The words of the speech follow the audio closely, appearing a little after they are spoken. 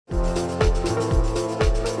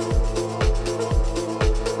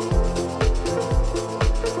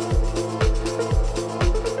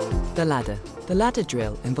The ladder. The ladder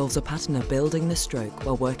drill involves a pattern of building the stroke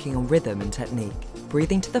while working on rhythm and technique.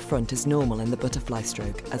 Breathing to the front is normal in the butterfly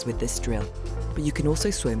stroke, as with this drill, but you can also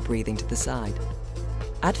swim breathing to the side.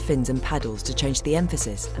 Add fins and paddles to change the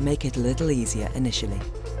emphasis and make it a little easier initially.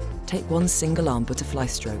 Take one single arm butterfly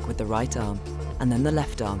stroke with the right arm, and then the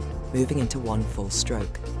left arm, moving into one full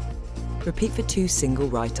stroke. Repeat for 2 single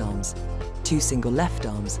right arms, 2 single left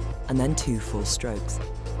arms, and then 2 full strokes.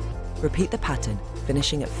 Repeat the pattern,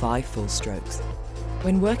 finishing at 5 full strokes.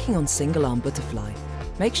 When working on single arm butterfly,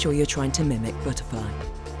 make sure you're trying to mimic butterfly.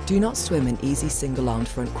 Do not swim an easy single armed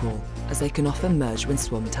front crawl, as they can often merge when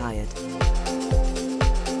swum tired.